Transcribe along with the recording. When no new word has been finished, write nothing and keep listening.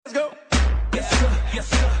go. Yes, sir. Yes,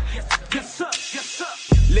 sir. Yes, sir. Yes, sir.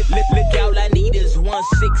 Look, all I need is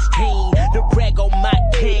 116. The rag on my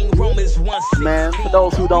king, Romans 116. Man, for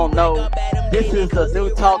those who don't know, this is the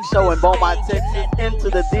new talk show in Beaumont, Texas, Into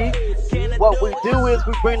the Deep. What we do is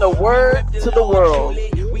we bring the word to the world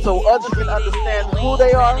so others can understand who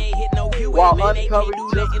they are while uncovering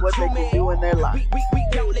just what they can do in their life.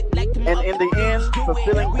 And in the end,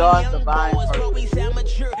 fulfilling God's divine purpose.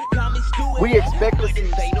 We expect to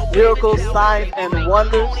see miracles, signs, and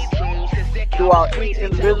wonders throughout each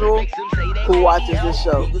individual who watches this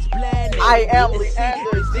show. I am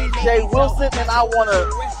Leeander DJ Wilson, and I want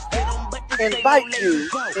to invite you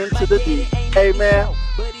into the deep. Amen.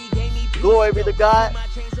 Glory be to God.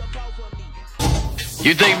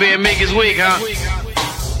 You think being meek is weak, huh?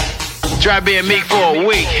 Try being meek for a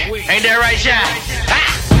week. Ain't that right, Shine? Ha!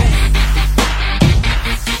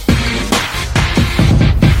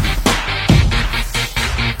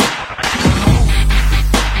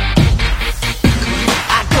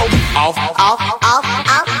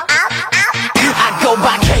 I go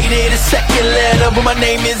by Katie, the second letter, but my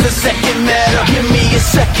name is the second matter. Give me a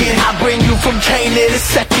second, I bring you from Cain to the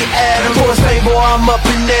second Adam. For a pain boy, I'm up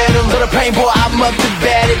in Adam. For the pain boy, I'm up to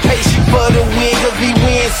bat it. Patient for the win, cause we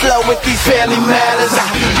win slow with these family matters.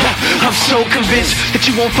 I'm so convinced that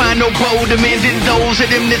you won't find no bolder men than those of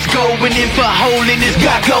them that's going in for holiness.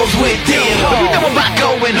 God goes with them. But we know about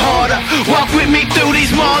going harder. Walk with me through these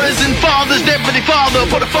martyrs and fathers. They're for the father,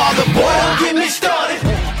 for the father. Boy, don't get me started.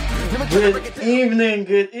 Good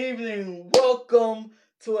evening. Welcome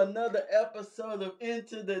to another episode of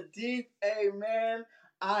Into the Deep. Amen.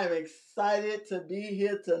 I'm excited to be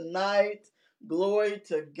here tonight. Glory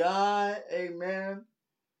to God. Amen.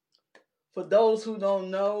 For those who don't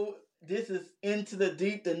know, this is Into the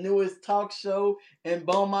Deep, the newest talk show in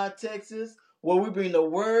Beaumont, Texas, where we bring the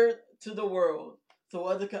word to the world so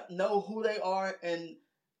others can know who they are and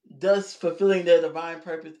thus fulfilling their divine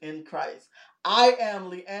purpose in Christ. I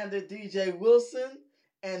am Leeander DJ Wilson,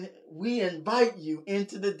 and we invite you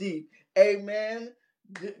into the deep. Amen.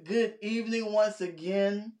 Good evening once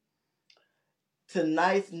again.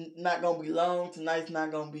 Tonight's not going to be long. Tonight's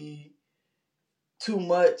not going to be too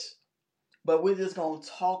much. But we're just going to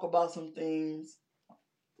talk about some things.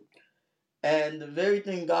 And the very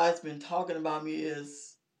thing God's been talking about me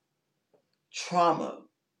is trauma.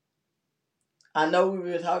 I know we've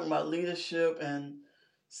been talking about leadership and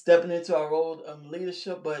stepping into our role of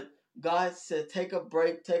leadership, but God said take a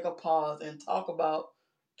break, take a pause, and talk about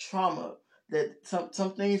trauma. That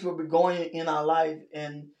some things will be going in our life,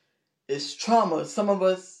 and it's trauma. Some of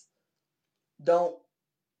us don't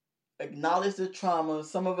acknowledge the trauma.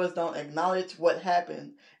 Some of us don't acknowledge what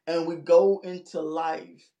happened, and we go into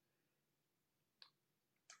life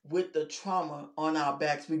with the trauma on our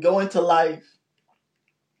backs. We go into life,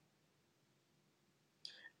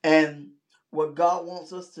 and what God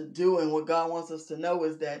wants us to do and what God wants us to know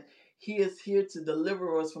is that He is here to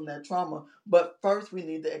deliver us from that trauma. But first, we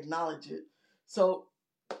need to acknowledge it. So,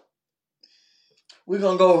 we're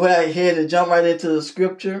going to go right ahead and jump right into the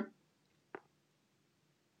scripture.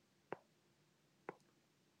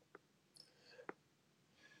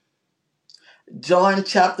 John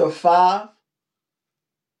chapter 5.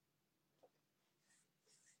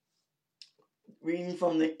 Reading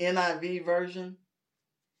from the NIV version.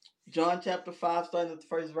 John chapter 5, starting at the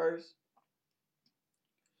first verse.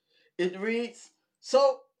 It reads,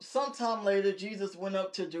 So, sometime later, Jesus went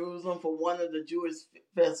up to Jerusalem for one of the Jewish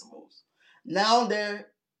festivals. Now there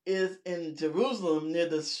is in Jerusalem, near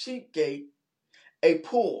the sheep gate, a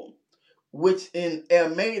pool, which in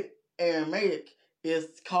Aramaic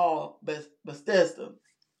is called Bethesda,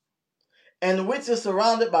 and which is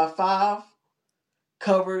surrounded by 5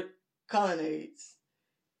 covered colonnades.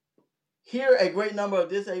 Here a great number of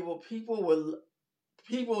disabled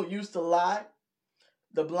people used to lie,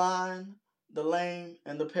 the blind, the lame,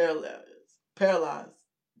 and the paralyzed.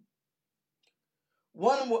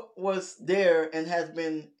 One was there and has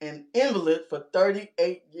been an invalid for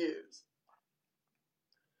 38 years.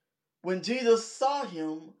 When Jesus saw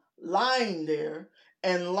him lying there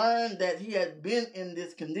and learned that he had been in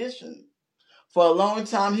this condition for a long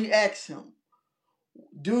time, he asked him,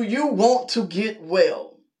 Do you want to get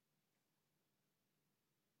well?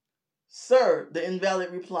 Sir, the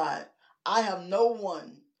invalid replied, I have no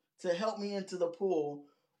one to help me into the pool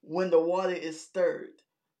when the water is stirred.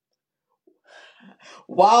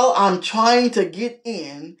 While I'm trying to get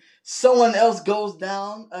in, someone else goes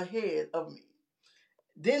down ahead of me.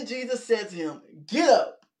 Then Jesus said to him, Get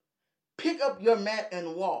up, pick up your mat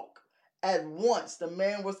and walk. At once the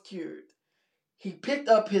man was cured. He picked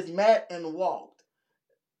up his mat and walked.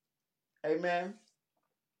 Amen.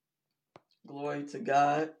 Glory to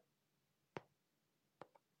God.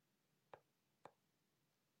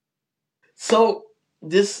 So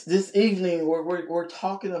this evening we're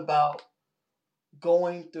talking about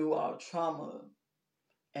going through our trauma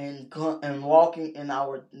and walking in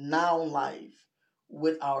our now life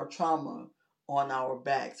with our trauma on our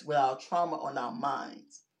backs, with our trauma on our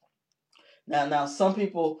minds. Now, some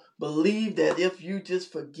people believe that if you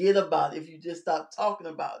just forget about it, if you just stop talking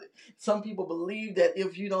about it, some people believe that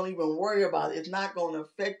if you don't even worry about it, it's not going to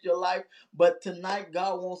affect your life. But tonight,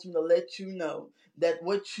 God wants me to let you know that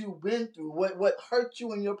what you've been through, what hurt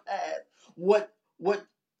you in your past, what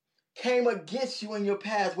came against you in your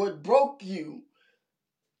past, what broke you,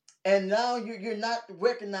 and now you're not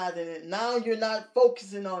recognizing it. Now you're not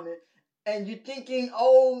focusing on it, and you're thinking,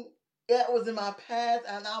 oh, that was in my past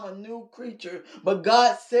and I'm a new creature. But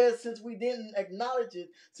God says, since we didn't acknowledge it,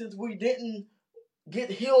 since we didn't get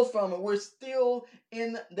healed from it, we're still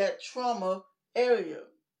in that trauma area.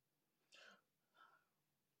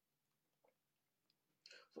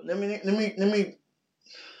 Let me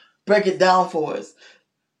break it down for us.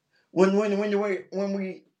 When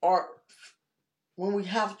we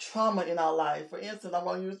have trauma in our life, for instance, I'm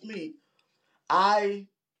going to use me. I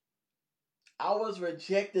was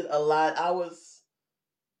rejected a lot.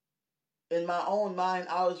 In my own mind,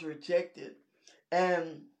 I was rejected.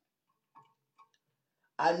 And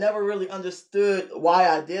I never really understood why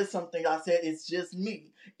I did something. I said, it's just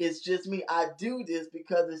me. It's just me. I do this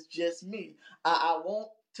because it's just me. I want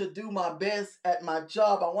to do my best at my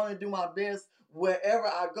job. I want to do my best wherever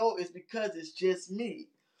I go. It's because it's just me.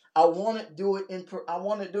 I want to do it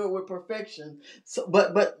with perfection. So,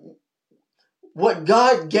 but what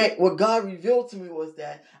God revealed to me was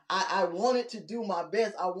that I wanted to do my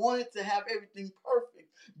best. I wanted to have everything perfect,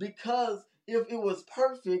 because if it was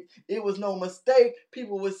perfect, it was no mistake,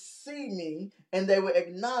 people would see me and they would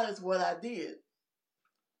acknowledge what I did.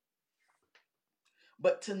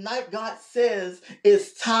 But tonight, God says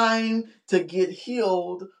it's time to get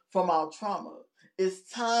healed from our trauma. It's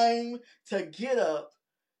time to get up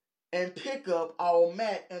and pick up our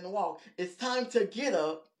mat and walk. It's time to get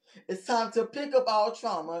up. It's time to pick up our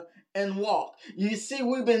trauma and walk. You see,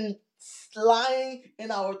 we've been lying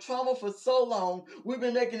in our trauma for so long. We've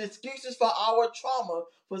been making excuses for our trauma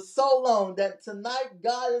for so long that tonight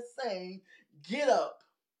God is saying, get up,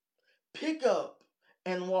 pick up,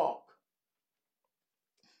 and walk.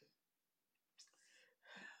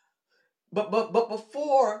 But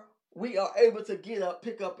before we are able to get up,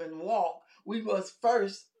 pick up, and walk, we must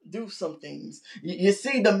first do some things. You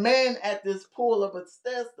see, the man at this pool of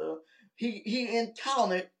Bethesda, he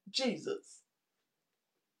encountered Jesus.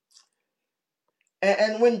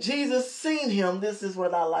 And when Jesus seen him, this is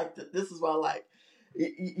what I like.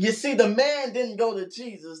 You see, the man didn't go to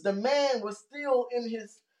Jesus. The man was still in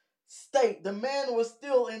his state. The man was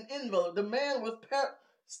still an invalid. The man was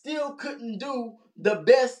still couldn't do the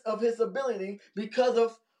best of his ability because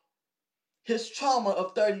of his trauma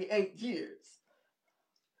of 38 years.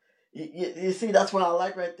 You see, that's what I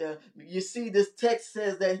like right there. You see, this text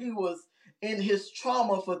says that he was in his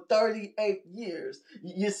trauma for 38 years.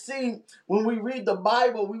 You see, when we read the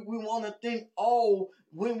Bible, we want to think, oh,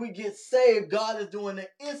 when we get saved, God is doing an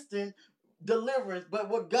instant deliverance. But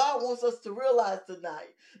what God wants us to realize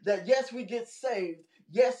tonight, that yes, we get saved.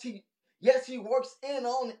 Yes, he works in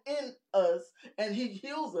us and he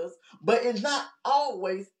heals us, but it's not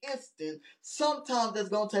always instant. Sometimes it's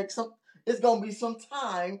going to be some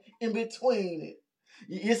time in between it.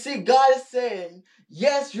 You see, God is saying,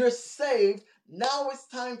 yes, you're saved. Now it's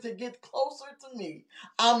time to get closer to me.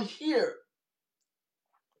 I'm here.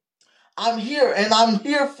 I'm here, and I'm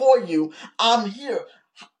here for you. I'm here.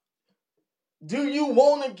 Do you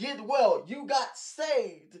want to get well? You got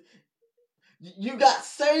saved. You got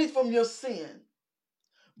saved from your sin.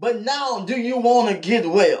 But now, do you want to get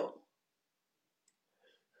well?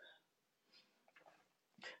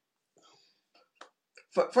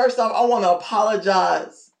 First off, I want to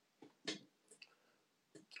apologize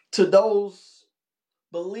to those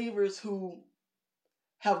believers who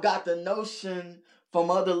have got the notion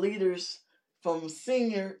from other leaders, from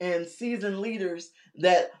senior and seasoned leaders,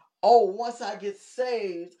 that, oh, once I get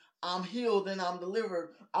saved, I'm healed and I'm delivered.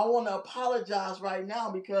 I want to apologize right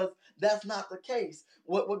now, because that's not the case.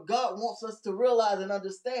 What God wants us to realize and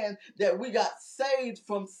understand, that we got saved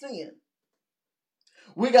from sin.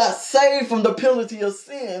 We got saved from the penalty of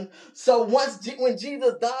sin. So when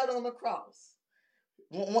Jesus died on the cross,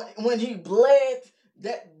 when he bled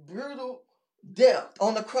that brutal death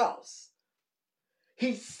on the cross,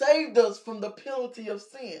 he saved us from the penalty of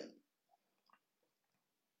sin.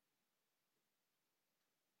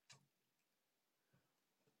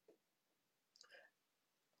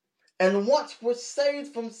 And once we're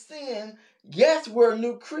saved from sin, yes, we're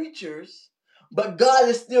new creatures, but God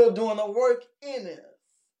is still doing a work in us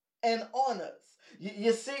and on us.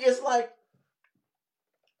 You see, it's like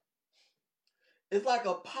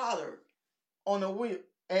a potter on a wheel,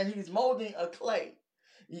 and he's molding a clay.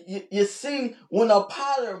 You see, when a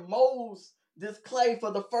potter molds this clay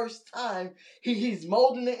for the first time, he's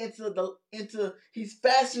molding it he's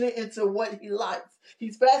fashioning it into what he likes.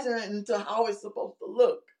 He's fashioning it into how it's supposed to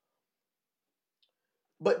look.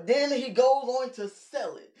 But then he goes on to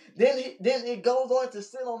sell it. Then it goes on to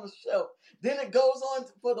sit on the shelf. Then it goes on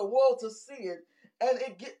for the world to see it. And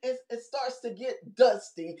it starts to get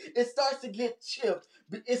dusty. It starts to get chipped.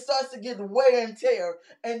 It starts to get wear and tear.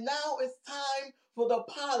 And now it's time for the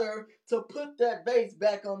potter to put that vase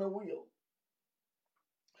back on the wheel.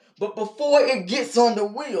 But before it gets on the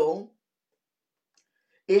wheel,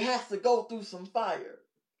 it has to go through some fire.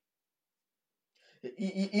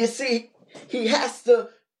 You see, he has to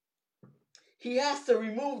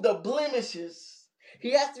remove the blemishes.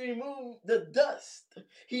 He has to remove the dust.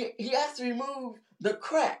 He has to remove the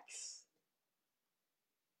cracks.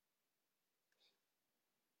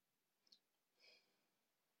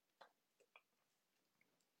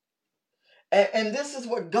 And this is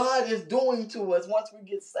what God is doing to us once we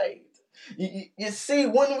get saved. You see,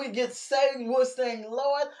 when we get saved, we're saying,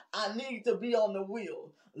 Lord, I need to be on the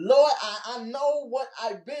wheel. Lord, I know what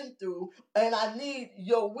I've been through, and I need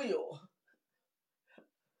your will.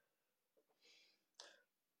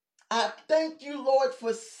 I thank you, Lord,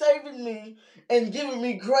 for saving me and giving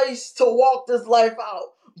me grace to walk this life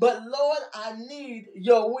out. But Lord, I need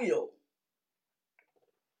your will.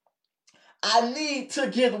 I need to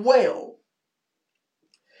get well.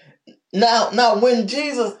 Now, when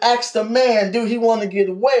Jesus asked the man, do he want to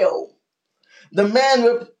get well? The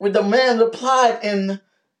man replied in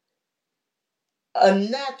a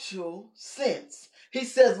natural sense. He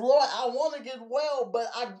says, Lord, I want to get well, but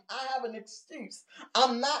I have an excuse.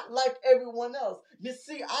 I'm not like everyone else. You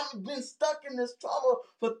see, I've been stuck in this trauma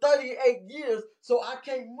for 38 years, so I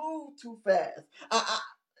can't move too fast.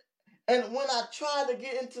 And when I try to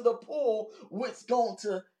get into the pool, which is going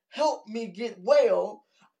to help me get well,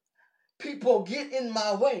 people get in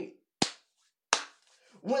my way.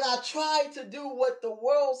 When I try to do what the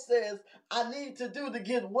world says I need to do to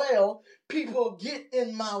get well, people get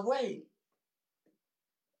in my way.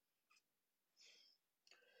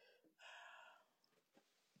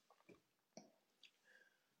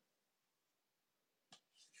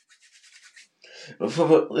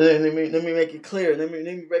 Let me make it clear. Let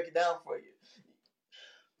me break it down for you.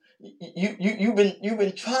 You've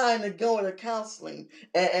been trying to go to counseling,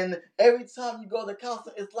 and every time you go to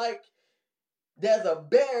counseling, it's like there's a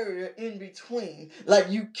barrier in between. Like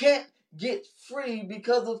you can't get free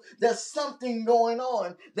because of there's something going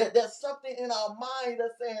on. There's something in our mind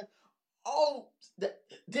that's saying, "Oh,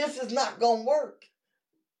 this is not gonna work."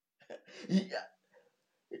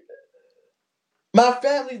 My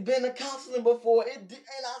family's been to counseling before, and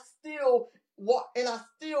I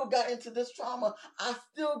still got into this trauma. I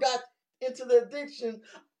still got into the addiction.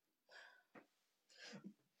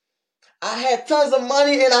 I had tons of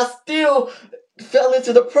money, and I still fell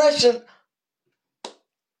into depression.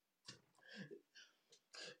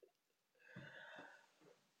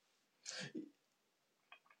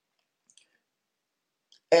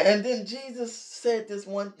 And then Jesus said this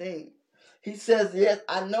one thing. He says, "Yes,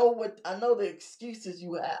 I know the excuses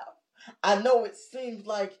you have. I know it seems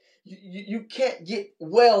like you can't get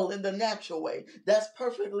well in the natural way. That's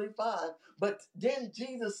perfectly fine." But then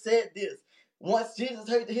Jesus said this. Once Jesus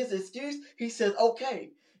heard his excuse, he says,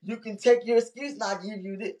 "Okay, you can take your excuse and I'll give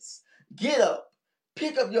you this. Get up,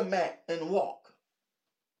 pick up your mat and walk."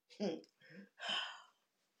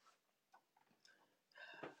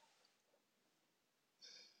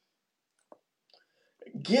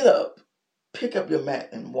 Get up, pick up your mat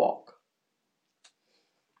and walk.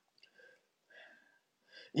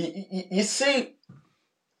 You see,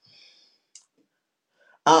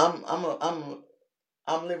 I'm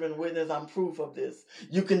living witness. I'm proof of this.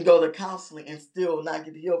 You can go to counseling and still not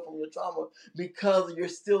get healed from your trauma because you're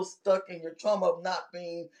still stuck in your trauma of not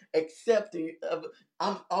being accepted.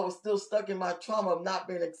 I was still stuck in my trauma of not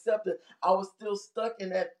being accepted. I was still stuck in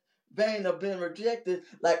that vein of being rejected.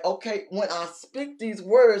 Like, okay, when I speak these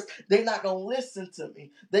words, they're not gonna listen to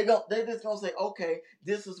me. They just gonna say, okay,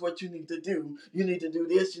 this is what you need to do. You need to do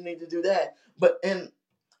this. You need to do that. And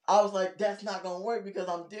I was like, that's not going to work because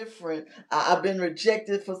I'm different. I've been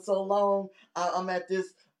rejected for so long. I'm at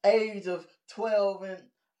this age of 12 and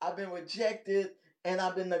I've been rejected and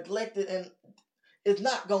I've been neglected and it's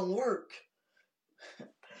not going to work.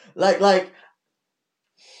 Like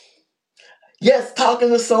Yes, talking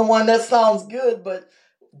to someone, that sounds good, but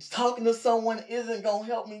talking to someone isn't going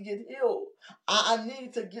to help me get healed. I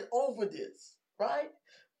need to get over this, right?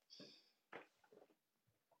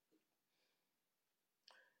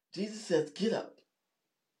 Jesus says, get up.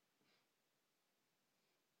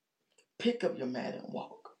 Pick up your mat and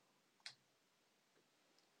walk.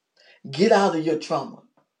 Get out of your trauma.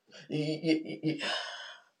 You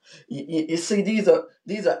see, these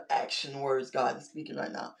are action words God is speaking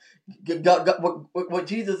right now. What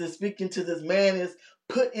Jesus is speaking to this man is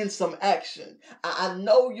put in some action. I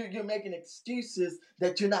know you're making excuses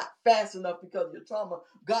that you're not fast enough because of your trauma.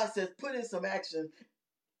 God says put in some action.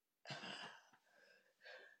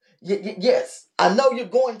 Yes, I know you're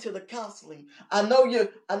going to the counseling. I know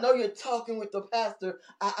you're talking with the pastor.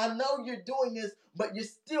 I know you're doing this, but you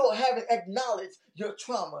still haven't acknowledged your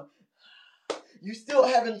trauma. You still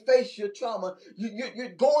haven't faced your trauma.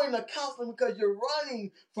 You're going to counseling because you're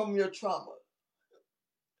running from your trauma.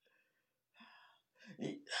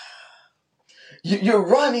 You're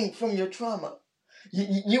running from your trauma.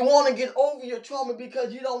 You want to get over your trauma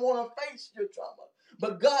because you don't want to face your trauma.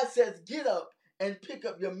 But God says, get up and pick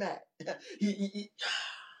up your mat.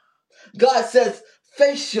 God says,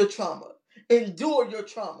 face your trauma. Endure your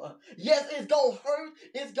trauma. Yes, it's gonna hurt.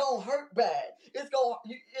 It's gonna hurt bad. You're gonna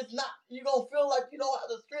feel like you don't have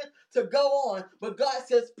the strength to go on. But God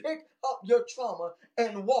says, pick up your trauma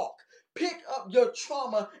and walk. Pick up your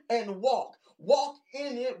trauma and walk. Walk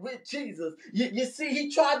in it with Jesus. You see,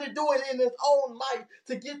 he tried to do it in his own might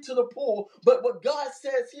to get to the pool. But what God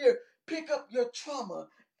says here, pick up your trauma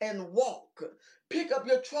and walk. Pick up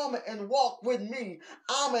your trauma and walk with me.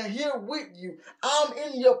 I'm here with you. I'm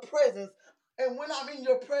in your presence. And when I'm in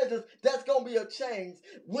your presence, that's going to be a change.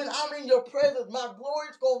 When I'm in your presence, my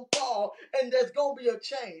glory's going to fall and there's going to be a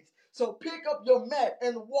change. So pick up your mat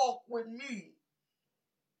and walk with me.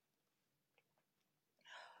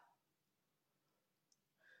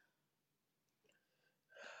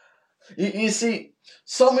 You see,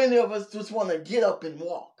 so many of us just want to get up and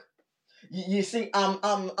walk. You see, I'm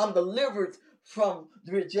delivered from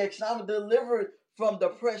the rejection. I'm delivered from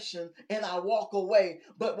depression, and I walk away.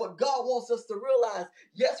 But what God wants us to realize,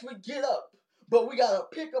 yes, we get up, but we got to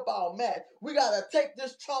pick up our mat. We got to take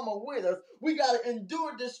this trauma with us. We got to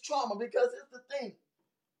endure this trauma because it's the thing.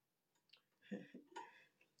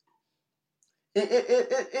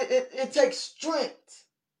 It takes strength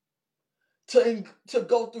to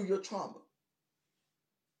go through your trauma.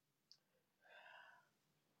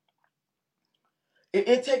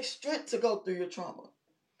 It takes strength to go through your trauma.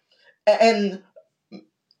 And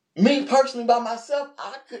me personally, by myself,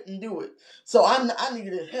 I couldn't do it. So I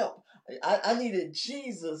needed help. I needed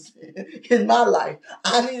Jesus in my life.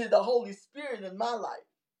 I needed the Holy Spirit in my life.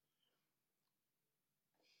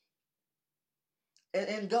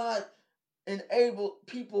 And God enabled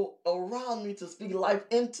people around me to speak life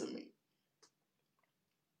into me.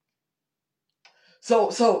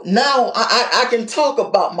 So now I can talk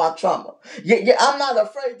about my trauma. Yeah, I'm not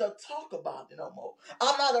afraid to talk about it no more.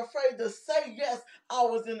 I'm not afraid to say, yes, I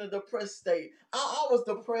was in a depressed state. I was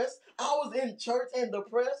depressed. I was in church and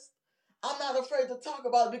depressed. I'm not afraid to talk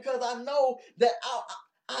about it because I know that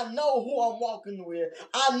I know who I'm walking with.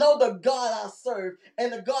 I know the God I serve.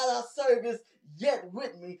 And the God I serve is yet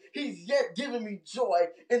with me. He's yet giving me joy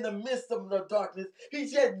in the midst of the darkness.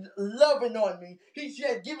 He's yet loving on me. He's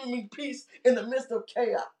yet giving me peace in the midst of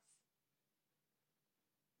chaos.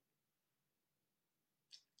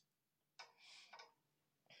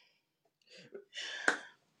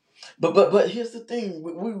 But here's the thing.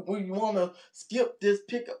 We want to skip this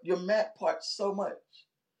pick up your mat part so much.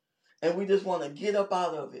 And we just want to get up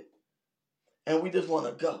out of it. And we just want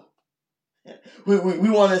to go. We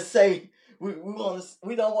want to say, we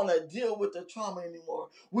don't want to deal with the trauma anymore.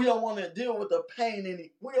 We don't want to deal with the pain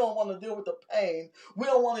we don't want to deal with the pain. We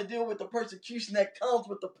don't want to deal with the persecution that comes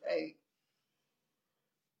with the pain.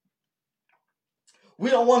 We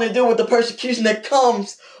don't want to deal with the persecution that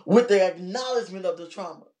comes with the acknowledgement of the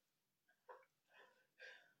trauma.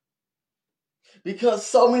 Because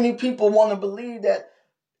so many people want to believe that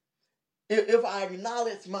if I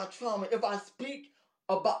acknowledge my trauma, if I speak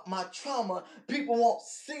about my trauma, people won't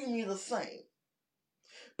see me the same.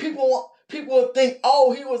 People will think,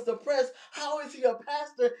 oh, he was depressed. How is he a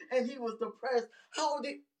pastor and he was depressed? How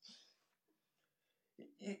did?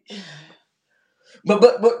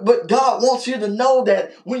 But God wants you to know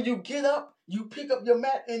that when you get up, you pick up your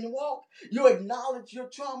mat and walk. You acknowledge your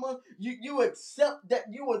trauma. You accept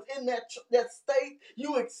that you was in that state.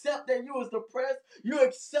 You accept that you was depressed. You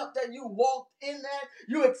accept that you walked in that.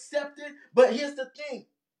 You accept it. But here's the thing.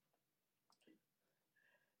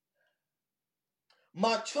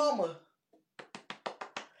 My trauma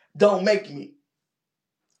don't make me.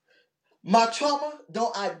 My trauma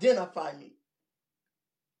don't identify me.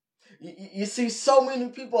 You see, so many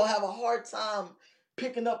people have a hard time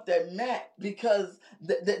picking up their mat because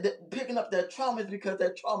picking up their trauma is because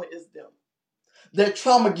their trauma is them. Their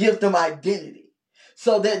trauma gives them identity.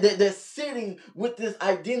 So they're sitting with this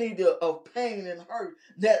identity of pain and hurt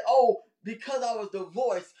that, because I was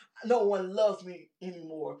divorced, no one loves me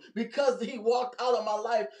anymore. Because he walked out of my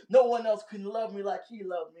life, no one else can love me like he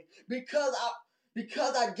loved me. Because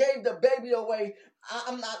I gave the baby away,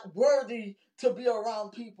 I'm not worthy to be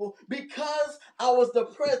around people. Because I was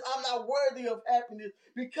depressed, I'm not worthy of happiness.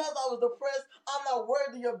 Because I was depressed, I'm not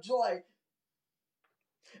worthy of joy.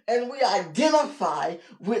 And we identify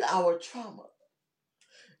with our trauma.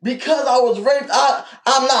 Because I was raped,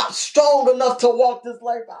 I'm not strong enough to walk this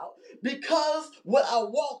life out. Because what I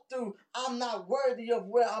walked through, I'm not worthy of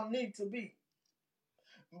where I need to be.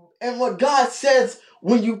 And what God says,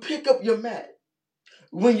 when you pick up your mat,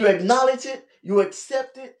 when you acknowledge it, you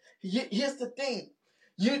accept it, here's the thing.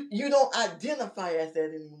 You don't identify as that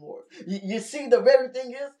anymore. You see, the very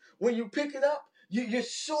thing is, when you pick it up, you're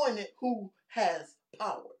showing it who has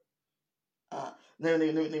power. Let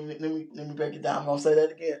me break it down. I'm going to say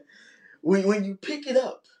that again. When you pick it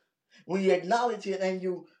up, when you acknowledge it and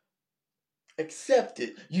you accept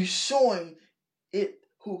it, you're showing it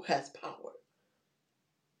who has power.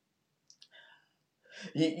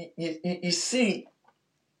 You see,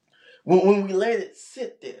 when we let it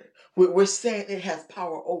sit there, we're saying it has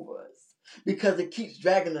power over us because it keeps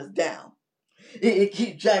dragging us down. It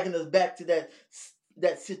keeps dragging us back to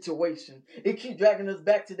that situation. It keeps dragging us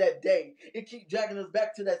back to that day. It keeps dragging us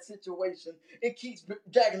back to that situation. It keeps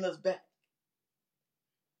dragging us back.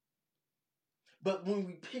 But when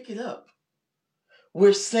we pick it up,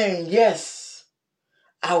 we're saying, yes,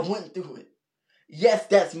 I went through it. Yes,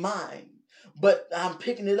 that's mine. But I'm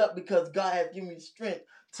picking it up because God has given me strength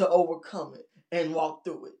to overcome it and walk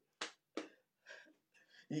through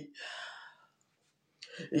it.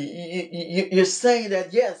 You're saying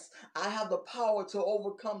that, yes, I have the power to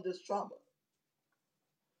overcome this trauma.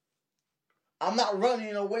 I'm not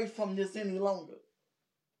running away from this any longer.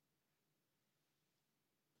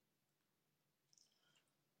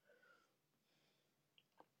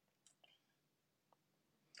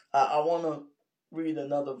 I want to read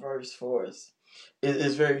another verse for us.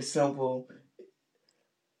 It's very simple.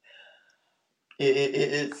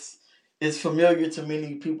 It's familiar to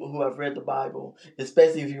many people who have read the Bible,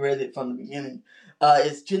 especially if you read it from the beginning.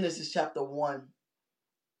 It's Genesis chapter 1.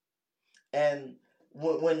 And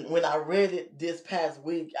when I read it this past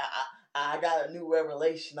week, I got a new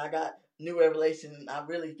revelation. And I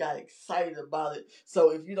really got excited about it.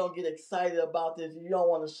 So if you don't get excited about this, if you don't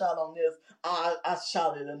want to shout on this, I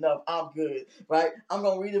shouted enough. I'm good, right? I'm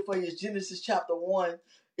going to read it for you. It's Genesis chapter 1.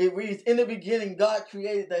 It reads, "In the beginning, God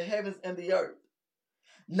created the heavens and the earth.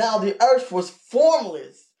 Now the earth was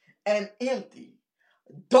formless and empty.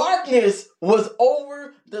 Darkness was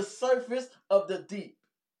over the surface of the deep.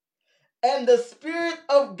 And the Spirit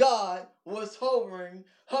of God was hovering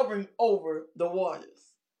over the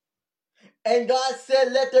waters. And God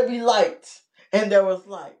said, let there be light. And there was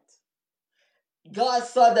light. God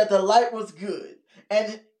saw that the light was good.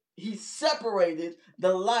 And he separated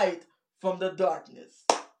the light from the darkness."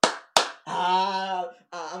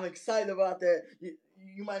 I'm excited about that.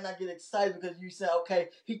 You might not get excited because you say, okay,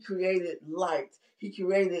 he created light. He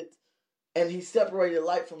created and he separated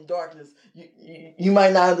light from darkness. You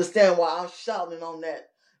might not understand why I'm shouting on that,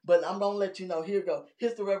 but I'm going to let you know. Here we go.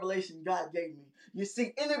 Here's the revelation God gave me. You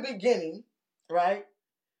see, in the beginning, right,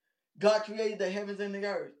 God created the heavens and the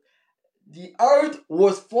earth. The earth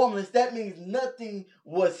was formless. That means nothing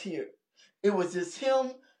was here. It was just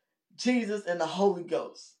him, Jesus, and the Holy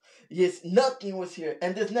Ghost. Yes, nothing was here.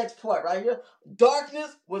 And this next part right here,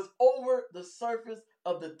 darkness was over the surface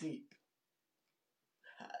of the deep.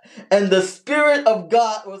 And the Spirit of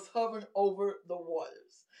God was hovering over the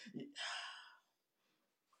waters.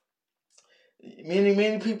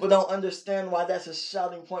 Many people don't understand why that's a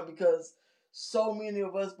shouting point, because so many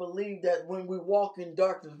of us believe that when we walk in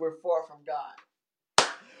darkness, we're far from God.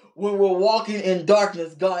 When we're walking in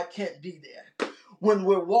darkness, God can't be there. When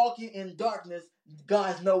we're walking in darkness,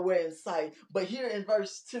 God's nowhere in sight. But here in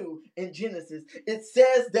verse 2 in Genesis, it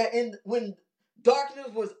says that when darkness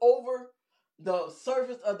was over the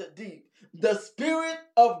surface of the deep, the Spirit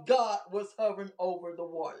of God was hovering over the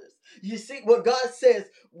waters. You see what God says,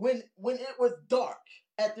 when it was dark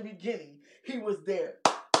at the beginning, he was there.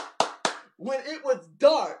 When it was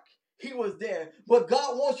dark, he was there. But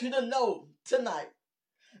God wants you to know tonight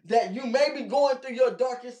that you may be going through your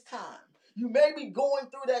darkest time. You may be going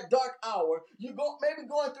through that dark hour. Maybe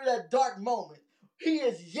going through that dark moment. He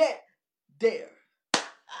is yet there.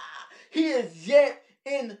 He is yet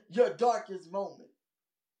in your darkest moment.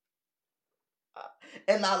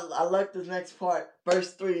 And I like the next part,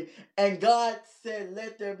 verse 3. And God said,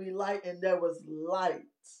 let there be light, and there was light.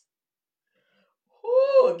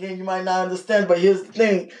 Ooh, again, you might not understand, but here's the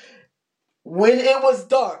thing. When it was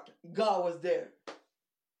dark, God was there.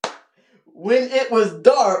 When it was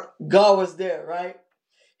dark, God was there, right?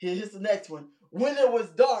 Here's the next one. When it was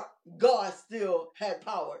dark, God still had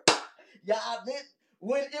power. Yeah,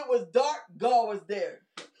 when it was dark, God was there.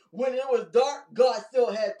 When it was dark, God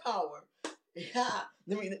still had power. Yeah.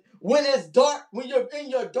 When it's dark, when you're in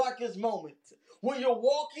your darkest moment, when you're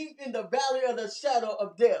walking in the valley of the shadow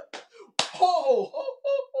of death,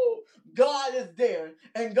 God is there,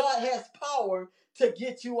 and God has power to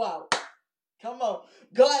get you out. Come on.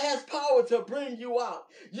 God has power to bring you out.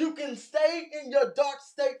 You can stay in your dark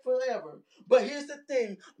state forever. But here's the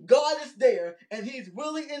thing. God is there, and he's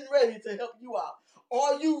willing and ready to help you out.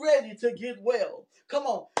 Are you ready to get well? Come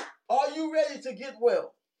on. Are you ready to get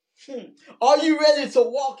well? Are you ready to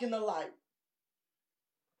walk in the light?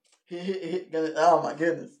 Oh my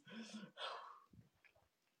goodness.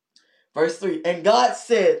 Verse 3. And God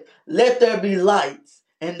said, let there be lights,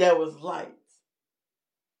 and there was light.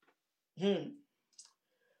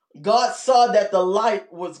 God saw that the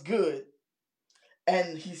light was good,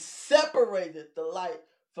 and he separated the light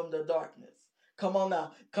from the darkness. Come on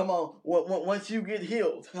now. Come on. Once you get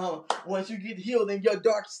healed, once you get healed in your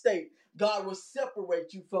dark state, God will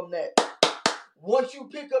separate you from that. Once you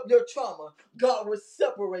pick up your trauma, God will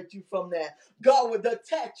separate you from that. God will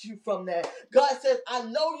detach you from that. God says, I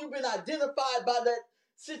know you've been identified by that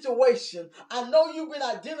situation. I know you've been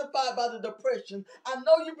identified by the depression. I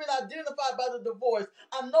know you've been identified by the divorce.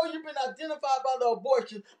 I know you've been identified by the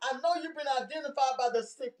abortion. I know you've been identified by the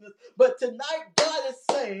sickness. But tonight, God is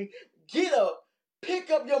saying, get up.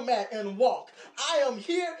 Pick up your mat and walk. I am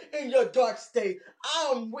here in your dark state.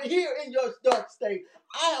 I am here in your dark state.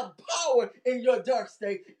 I have power in your dark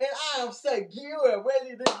state. And I am saying, you are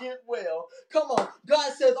ready to get well. Come on.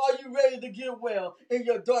 God says, are you ready to get well in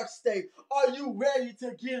your dark state? Are you ready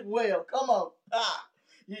to get well? Come on.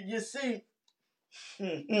 You see.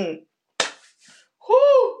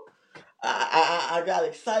 Whoo. I got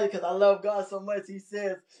excited because I love God so much. He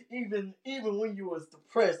says, even when you was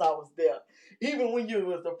depressed, I was there. Even when you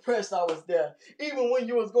was depressed, I was there. Even when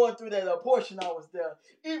you was going through that abortion, I was there.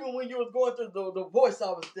 Even when you was going through the divorce,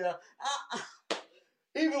 I was there.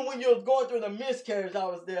 Even when you was going through the miscarriage, I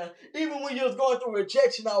was there. Even when you was going through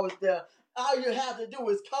rejection, I was there. All you have to do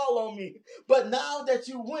is call on me. But now that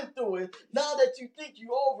you went through it, now that you think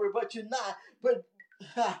you're over it, but you're not.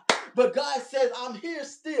 But God says, I'm here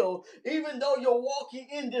still. Even though you're walking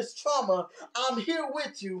in this trauma, I'm here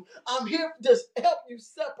with you. I'm here to help you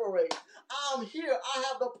separate. I'm here. I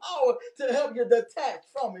have the power to help you detach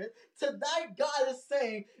from it. Tonight, God is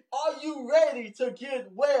saying, are you ready to get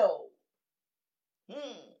well?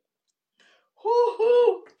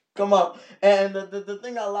 Woo-hoo. Come on. And the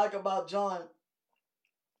thing I like about John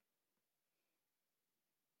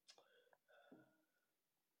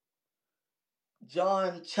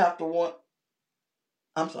chapter 1.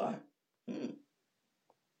 I'm sorry.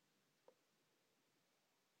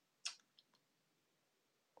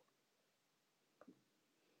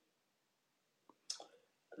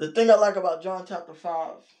 The thing I like about John chapter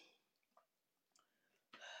 5.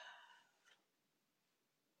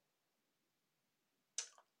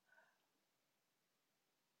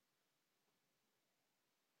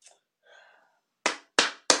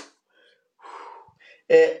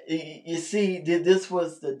 You see, this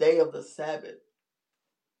was the day of the Sabbath,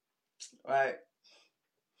 right?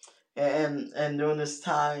 And during this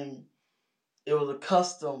time, it was a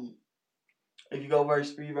custom. If you go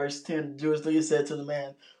verse 3, verse 10, the Jewish leader said to the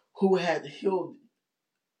man who had been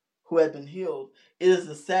healed, it is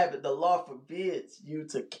the Sabbath. The law forbids you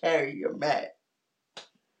to carry your mat.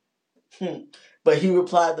 But he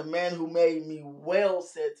replied, the man who made me well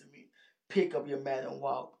said to me, pick up your mat and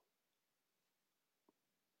walk.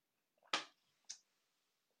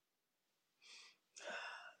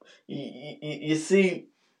 You see,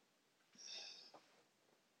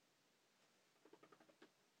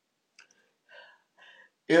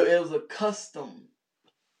 it was a custom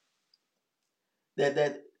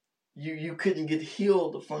that you couldn't get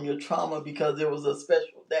healed from your trauma because it was a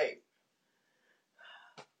special day.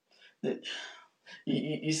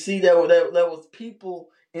 You see, there was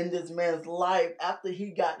people in this man's life after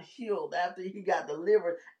he got healed, after he got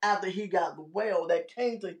delivered, after he got well, that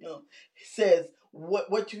came to him. He says,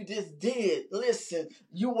 what you just did. Listen,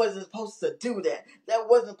 you wasn't supposed to do that. That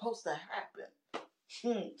wasn't supposed to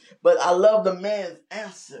happen. But I love the man's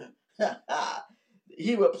answer.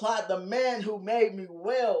 He replied, the man who made me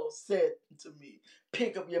well said to me,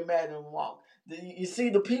 pick up your mat and walk. You see,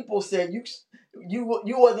 the people said you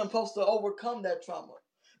wasn't supposed to overcome that trauma.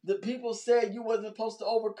 The people said you wasn't supposed to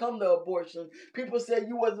overcome the abortion. People said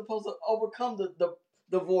you wasn't supposed to overcome the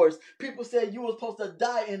divorce. People said you were supposed to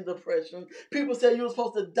die in depression. People said you were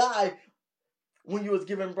supposed to die when you was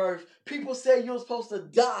giving birth. People said you were supposed to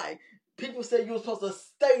die. People said you were supposed to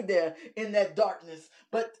stay there in that darkness.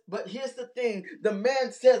 But here's the thing. The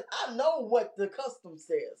man says, I know what the custom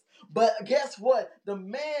says. But guess what? The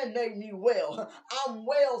man made me well. I'm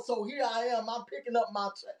well, so here I am. I'm picking up my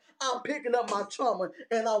trauma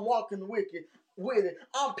and I'm walking with it.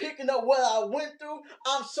 I'm picking up what I went through.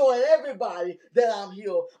 I'm showing everybody that I'm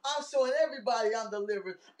healed. I'm showing everybody I'm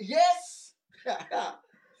delivered. Yes.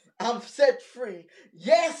 I'm set free.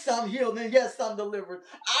 Yes, I'm healed, and yes, I'm delivered.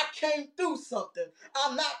 I came through something.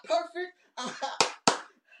 I'm not perfect.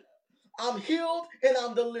 I'm healed and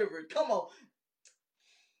I'm delivered. Come on.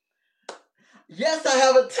 Yes, I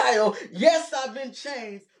have a title. Yes, I've been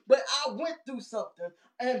changed, but I went through something.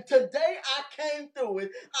 And today I came through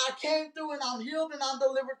it. I came through and I'm healed and I'm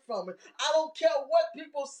delivered from it. I don't care what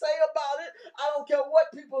people say about it. I don't care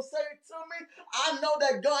what people say to me. I know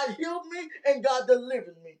that God healed me and God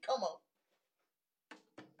delivered me. Come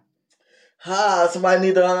on. Somebody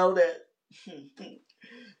need to know that.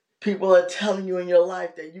 People are telling you in your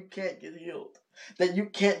life that you can't get healed, that you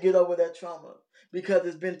can't get over that trauma because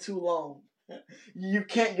it's been too long. You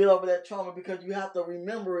can't get over that trauma because you have to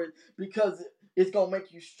remember it because it's going to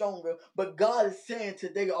make you stronger. But God is saying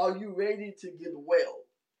today, are you ready to get well?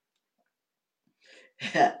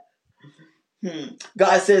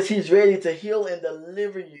 God says He's ready to heal and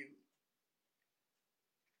deliver you.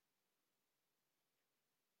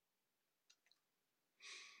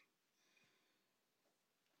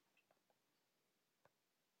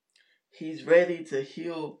 He's ready to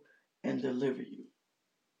heal and deliver you.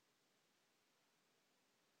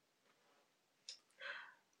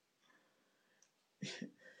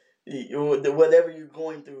 Whatever you're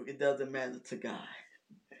going through, it doesn't matter to God.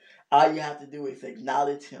 All you have to do is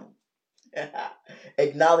acknowledge Him.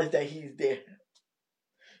 Acknowledge that He's there.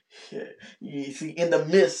 You see, in the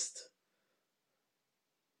midst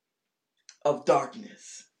of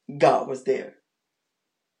darkness, God was there.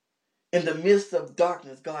 In the midst of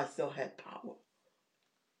darkness, God still had power.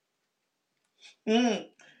 In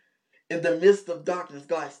the midst of darkness,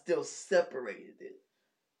 God still separated it.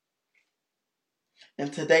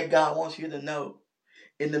 And today, God wants you to know,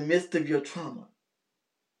 in the midst of your trauma,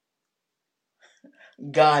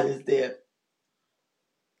 God is there.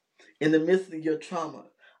 In the midst of your trauma,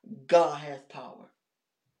 God has power.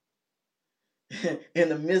 In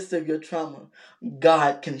the midst of your trauma,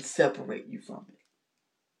 God can separate you from it.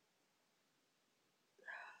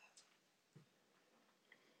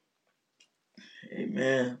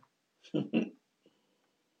 Amen.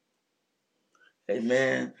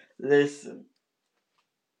 Amen. Listen,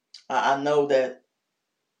 I know that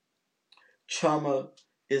trauma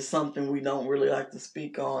is something we don't really like to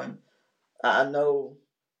speak on. I know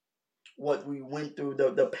what we went through,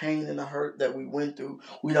 the pain and the hurt that we went through.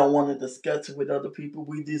 We don't want to discuss it with other people.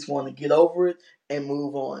 We just want to get over it and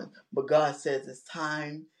move on. But God says it's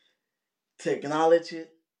time to acknowledge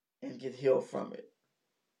it and get healed from it.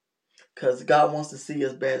 Because God wants to see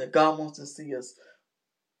us better. God wants to see us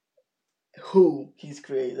who He's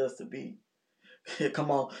created us to be.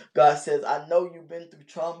 Come on. God says, I know you've been through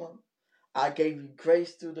trauma. I gave you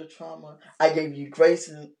grace through the trauma. I gave you grace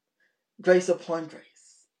upon grace.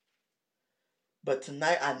 But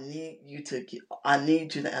tonight I need you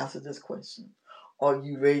to answer this question. Are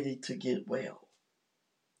you ready to get well?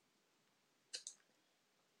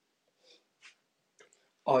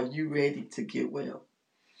 Are you ready to get well?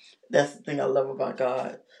 That's the thing I love about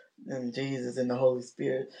God and Jesus and the Holy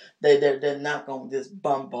Spirit. They're not gonna just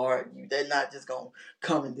bombard you. They're not just gonna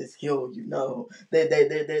come and just heal you. No, they're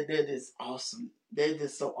just awesome. They're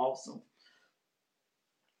just so awesome.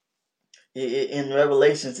 In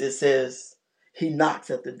Revelations it says He knocks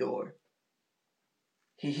at the door.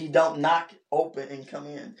 He don't knock open and come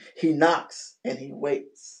in. He knocks and He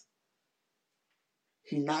waits.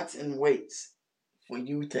 He knocks and waits for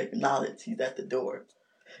you to acknowledge He's at the door.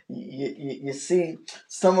 You see,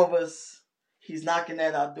 some of us, He's knocking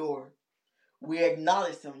at our door. We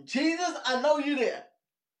acknowledge Him. Jesus, I know you there.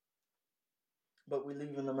 But we're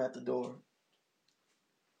leaving Him at the door.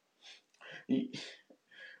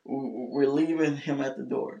 We're leaving Him at the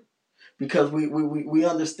door Because we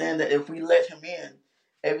understand that if we let him in,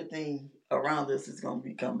 everything around us is going to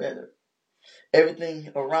become better.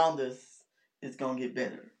 Everything around us is going to get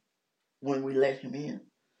better when we let him in.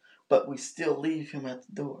 But we still leave him at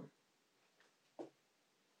the door.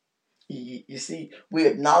 You see, we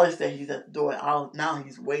acknowledge that he's at the door. Now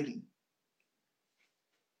he's waiting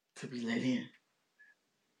to be let in.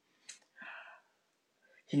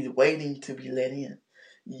 He's waiting to be let in.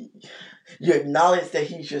 You acknowledge that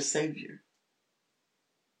he's your Savior.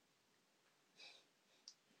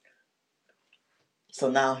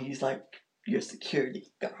 So now he's like your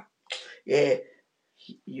security guard. Yeah,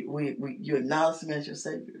 you acknowledge him as your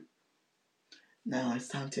Savior. Now it's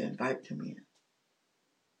time to invite him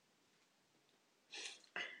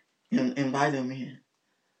in. Invite him in.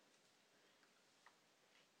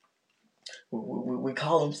 We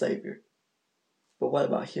call him Savior. But what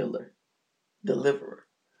about healer, deliverer,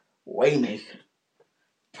 waymaker,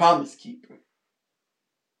 promise keeper,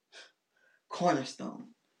 cornerstone,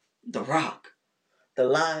 the rock, the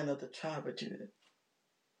Lion of the tribe of Judah,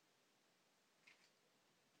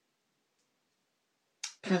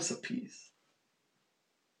 Prince of Peace,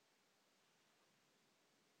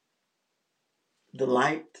 the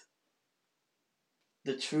light,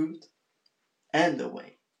 the truth, and the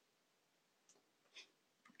way.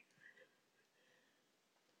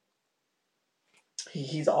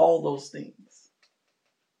 He's all those things.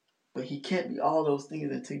 But he can't be all those things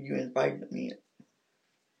until you invite him in.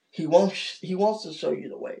 He wants to show you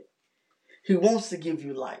the way. He wants to give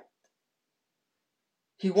you light.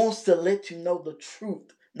 He wants to let you know the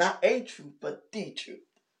truth. Not a truth, but the truth.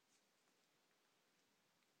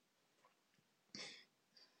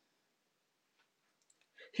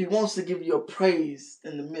 He wants to give you a praise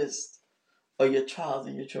in the midst of your trials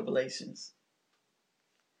and your tribulations.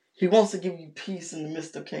 He wants to give you peace in the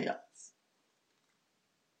midst of chaos.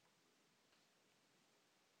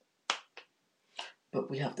 But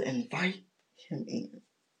we have to invite him in.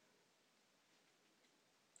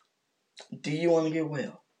 Do you want to get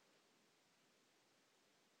well?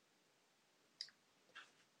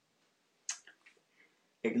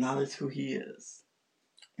 Acknowledge who he is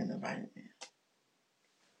and invite him in.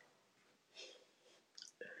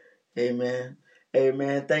 Amen.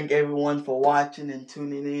 Amen. Thank everyone for watching and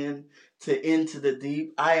tuning in to Into the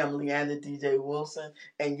Deep. I am Leeander DJ Wilson.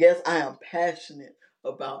 And yes, I am passionate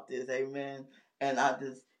about this. Amen. And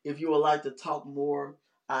if you would like to talk more,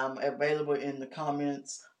 I'm available in the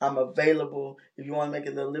comments. I'm available. If you want to make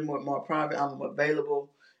it a little more private, I'm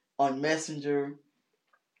available on Messenger.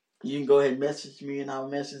 You can go ahead and message me and I'll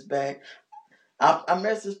message back. I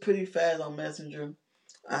message pretty fast on Messenger.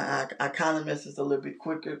 I kind of message a little bit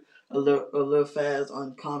quicker, a little fast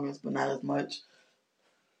on comments, but not as much.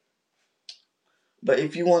 But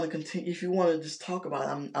if you want to continue, if you want to just talk about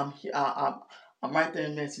it, I'm right there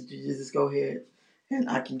in Messenger. You just go ahead and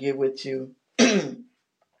I can get with you.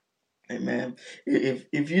 Amen.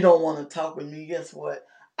 If you don't want to talk with me, guess what?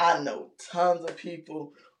 I know tons of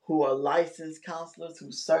people who are licensed counselors,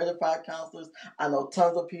 who certified counselors. I know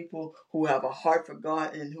tons of people who have a heart for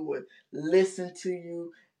God and who would listen to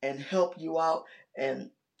you and help you out. And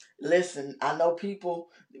listen, I know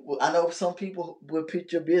some people will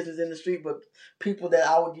put your business in the street, but people that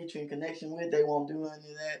I will get you in connection with, they won't do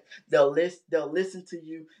any of that. They'll listen to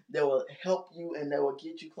you, they will help you, and they will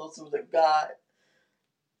get you closer to God.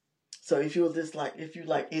 So if you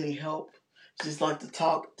like any help, just like to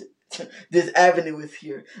talk, this avenue is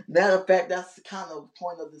here. Matter of fact, that's the kind of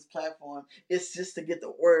point of this platform. It's just to get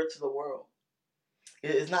the word to the world.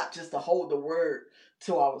 It's not just to hold the word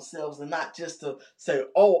to ourselves and not just to say,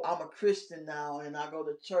 oh, I'm a Christian now and I go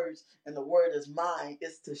to church and the word is mine.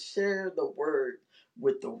 It's to share the word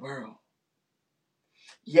with the world.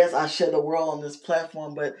 Yes, I share the world on this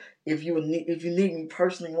platform, but if you need me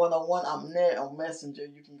personally one-on-one, I'm there on Messenger.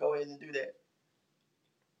 You can go ahead and do that.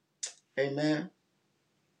 Amen.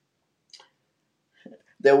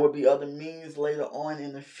 There will be other means later on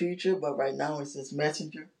in the future, but right now it's just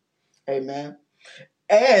Messenger. Amen.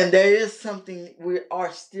 And there is something we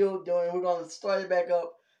are still doing. We're going to start it back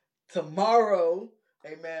up tomorrow.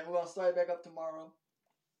 Amen. We're going to start it back up tomorrow.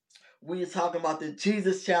 We are talking about the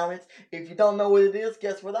Jesus Challenge. If you don't know what it is,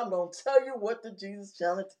 guess what? I'm going to tell you what the Jesus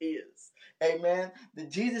Challenge is. Amen. The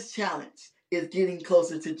Jesus Challenge is getting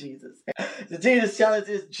closer to Jesus. The Jesus Challenge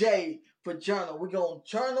is J for journal. We're going to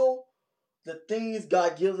journal the things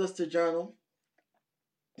God gives us to journal.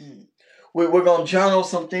 We're going to journal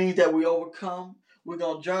some things that we overcome. We're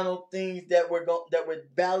going to journal things that we're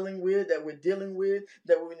battling with, that we're dealing with,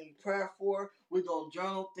 that we need prayer for. We're going to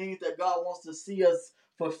journal things that God wants to see us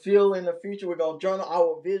fulfill in the future. We're going to journal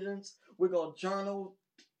our visions. We're going to journal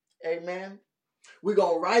Amen. We're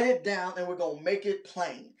going to write it down and we're going to make it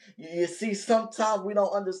plain. You see, sometimes we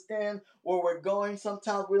don't understand where we're going.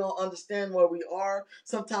 Sometimes we don't understand where we are.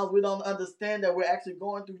 Sometimes we don't understand that we're actually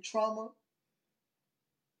going through trauma.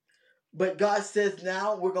 But God says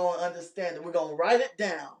now we're going to understand it. We're going to write it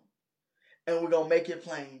down and we're going to make it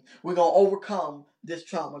plain. We're going to overcome this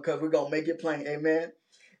trauma because we're going to make it plain. Amen.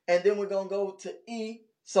 And then we're going to go to E.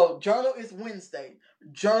 So journal is Wednesday.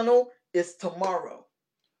 Journal is tomorrow.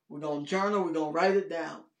 We're going to journal. We're going to write it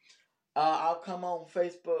down. I'll come on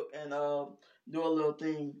Facebook and do a little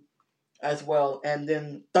thing as well. And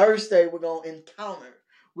then Thursday, we're going to encounter.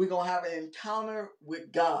 We're going to have an encounter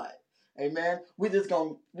with God. Amen. We're just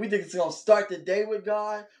going to start the day with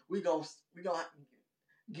God. We're going to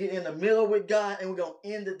get in the middle with God, and we're going to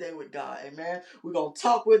end the day with God. Amen. We're going to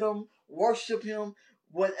talk with Him, worship Him,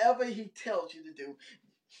 whatever He tells you to do.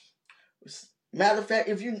 Matter of fact,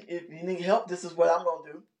 if you need help, this is what I'm going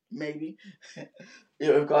to do. Maybe.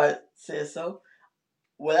 If God says so.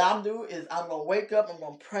 What I'm doing is I'm going to wake up, I'm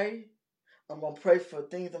going to pray. I'm going to pray for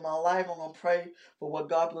things in my life. I'm going to pray for what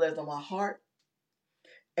God placed on my heart.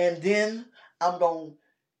 And then I'm going,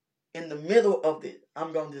 in the middle of it,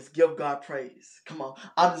 I'm going to just give God praise. Come on.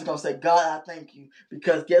 I'm just going to say, God, I thank you.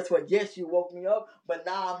 Because guess what? Yes, you woke me up, but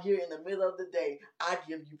now I'm here in the middle of the day. I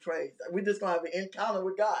give you praise. We're just going to have an encounter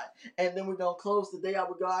with God. And then we're going to close the day out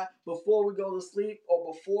with God before we go to sleep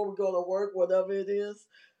or before we go to work, whatever it is.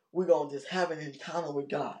 We're going to just have an encounter with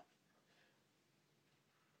God.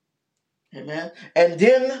 Amen. And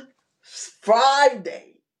then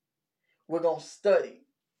Friday, we're going to study.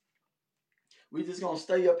 We're just going to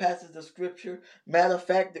study a passage of scripture. Matter of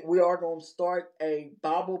fact, that we are going to start a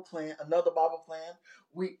Bible plan, another Bible plan.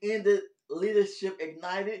 We ended Leadership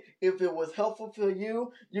Ignited. If it was helpful for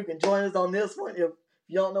you, you can join us on this one. If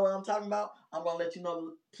you don't know what I'm talking about, I'm going to let you know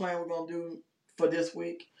the plan we're going to do for this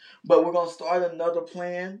week. But we're going to start another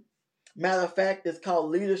plan. Matter of fact, it's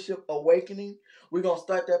called Leadership Awakening. We're going to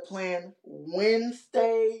start that plan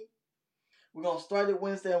Wednesday. We're going to start it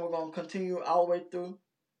Wednesday and we're going to continue all the way through.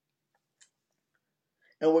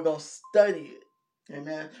 And we're going to study it.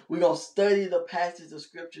 Amen. We're going to study the passage of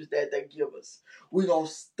scriptures that they give us. We're going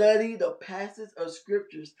to study the passage of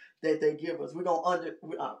scriptures that they give us. We're going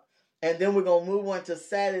to and then we're going to move on to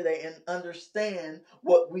Saturday and understand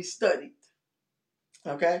what we studied.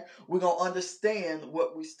 Okay? We're going to understand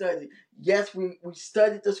what we studied. Yes, we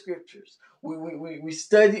studied the scriptures. We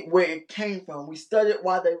studied where it came from. We studied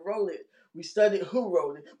why they wrote it. We studied who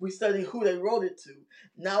wrote it. We studied who they wrote it to.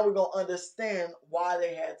 Now we're going to understand why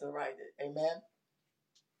they had to write it. Amen?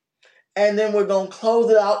 And then we're going to close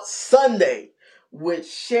it out Sunday with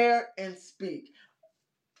Share and Speak.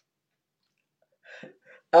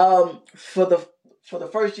 For the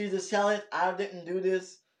first Jesus Challenge, I didn't do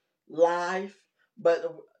this live. But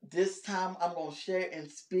this time I'm going to share and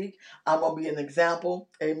speak. I'm going to be an example.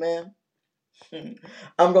 Amen?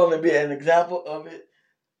 I'm going to be an example of it.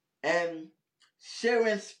 And share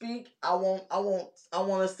and speak, I want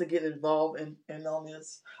us to get involved in on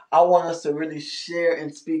this. I want us to really share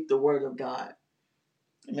and speak the word of God.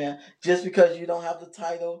 Amen. Just because you don't have the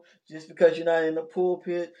title, just because you're not in the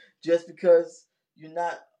pulpit, just because you're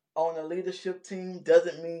not on a leadership team,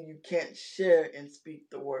 doesn't mean you can't share and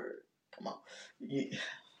speak the word. Come on.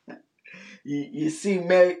 You see,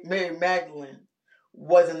 Mary Magdalene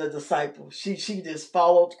wasn't a disciple. She just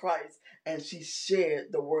followed Christ. And she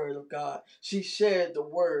shared the word of God. She shared the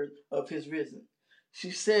word of His risen.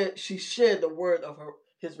 She shared the word of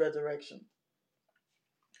His resurrection.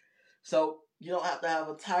 So you don't have to have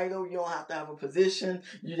a title. You don't have to have a position.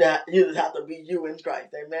 You just have to be you in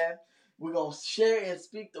Christ. Amen. We're going to share and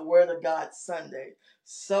speak the word of God Sunday.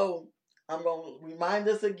 So I'm going to remind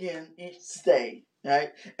us again each day.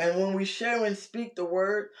 Right? And when we share and speak the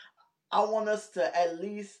word, I want us to at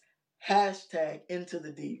least hashtag into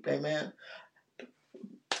the deep. Amen.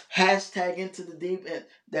 Hashtag into the deep, and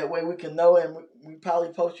that way we can know, and we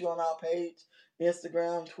probably post you on our page,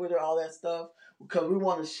 Instagram, Twitter, all that stuff, because we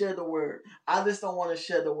want to share the word. I just don't want to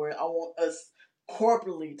share the word. I want us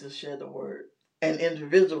corporately to share the word and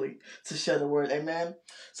individually to share the word. Amen.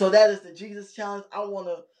 So that is the Jesus Challenge. I want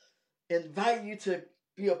to invite you to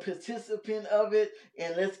be a participant of it,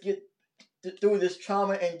 and let's get through this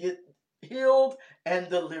trauma and get healed and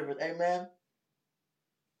delivered. Amen.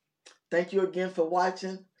 Thank you again for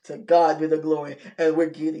watching. To God be the glory. And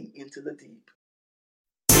we're getting into the deep.